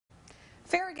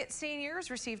Farragut seniors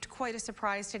received quite a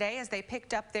surprise today as they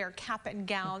picked up their cap and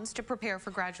gowns to prepare for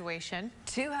graduation.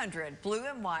 200 blue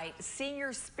and white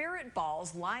senior spirit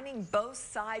balls lining both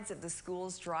sides of the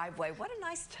school's driveway. What a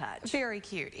nice touch. Very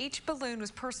cute. Each balloon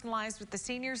was personalized with the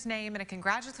senior's name and a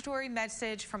congratulatory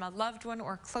message from a loved one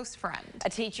or close friend. A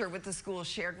teacher with the school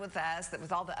shared with us that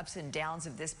with all the ups and downs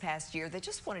of this past year, they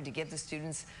just wanted to give the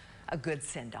students a good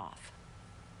send-off.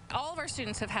 All of our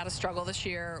students have had a struggle this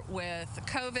year with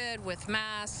COVID, with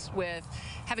masks, with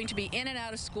having to be in and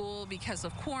out of school because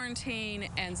of quarantine.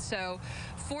 And so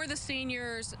for the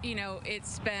seniors, you know,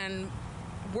 it's been,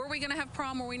 were we going to have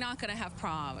prom? Were we not going to have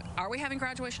prom? Are we having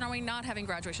graduation? Are we not having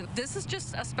graduation? This is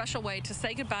just a special way to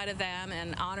say goodbye to them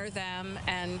and honor them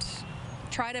and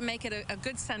try to make it a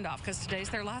good send-off because today's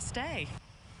their last day.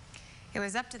 It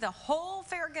was up to the whole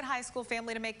Farragut High School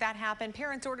family to make that happen.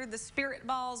 Parents ordered the spirit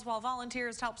balls while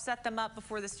volunteers helped set them up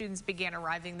before the students began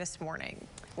arriving this morning.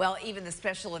 Well, even the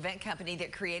special event company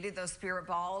that created those spirit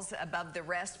balls above the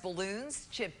rest balloons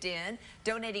chipped in,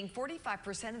 donating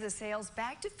 45% of the sales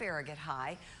back to Farragut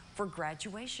High for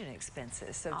graduation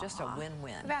expenses. So just a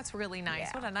win-win. That's really nice.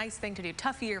 Yeah. What a nice thing to do.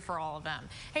 Tough year for all of them.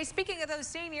 Hey, speaking of those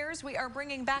seniors, we are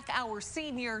bringing back our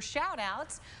senior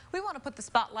shout-outs. We want to put the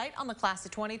spotlight on the class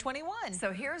of 2021.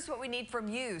 So here's what we need from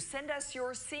you. Send us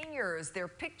your seniors, their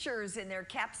pictures in their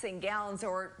caps and gowns,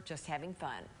 or just having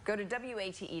fun. Go to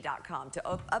WATE.com to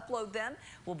upload them.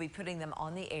 We'll be putting them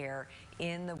on the air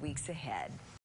in the weeks ahead.